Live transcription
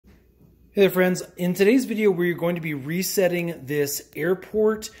Hey there friends, in today's video we're going to be resetting this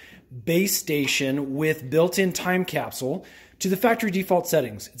airport base station with built-in time capsule to the factory default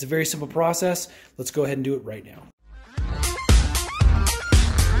settings. It's a very simple process. Let's go ahead and do it right now.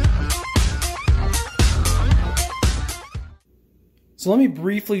 So let me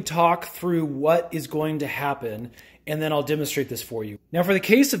briefly talk through what is going to happen and then I'll demonstrate this for you. Now for the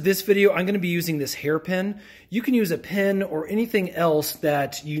case of this video, I'm going to be using this hairpin. You can use a pen or anything else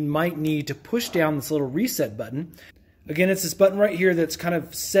that you might need to push down this little reset button. Again, it's this button right here that's kind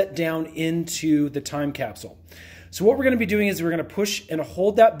of set down into the time capsule. So what we're going to be doing is we're going to push and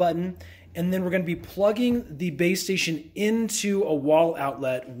hold that button, and then we're going to be plugging the base station into a wall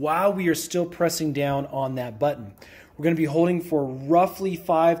outlet while we are still pressing down on that button. We're going to be holding for roughly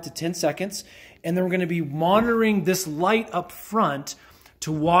 5 to 10 seconds, and then we're going to be monitoring this light up front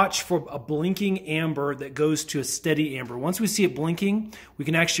to watch for a blinking amber that goes to a steady amber. Once we see it blinking, we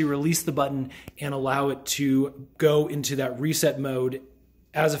can actually release the button and allow it to go into that reset mode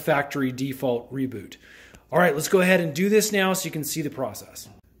as a factory default reboot. All right, let's go ahead and do this now so you can see the process.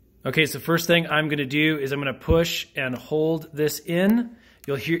 Okay, so first thing I'm going to do is I'm going to push and hold this in.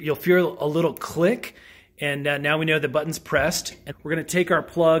 You'll feel a little click. And now we know the button's pressed, and we're going to take our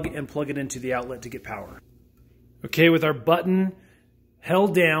plug and plug it into the outlet to get power. Okay, with our button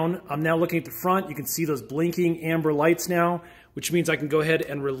held down, I'm now looking at the front. You can see those blinking amber lights now, which means I can go ahead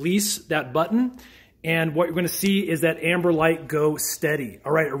and release that button. And what you're going to see is that amber light go steady.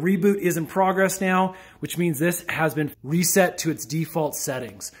 All right, a reboot is in progress now, which means this has been reset to its default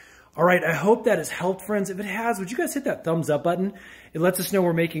settings. All right, I hope that has helped, friends. If it has, would you guys hit that thumbs up button? It lets us know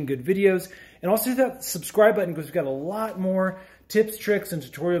we're making good videos. And also hit that subscribe button because we've got a lot more tips, tricks, and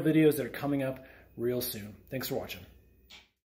tutorial videos that are coming up real soon. Thanks for watching.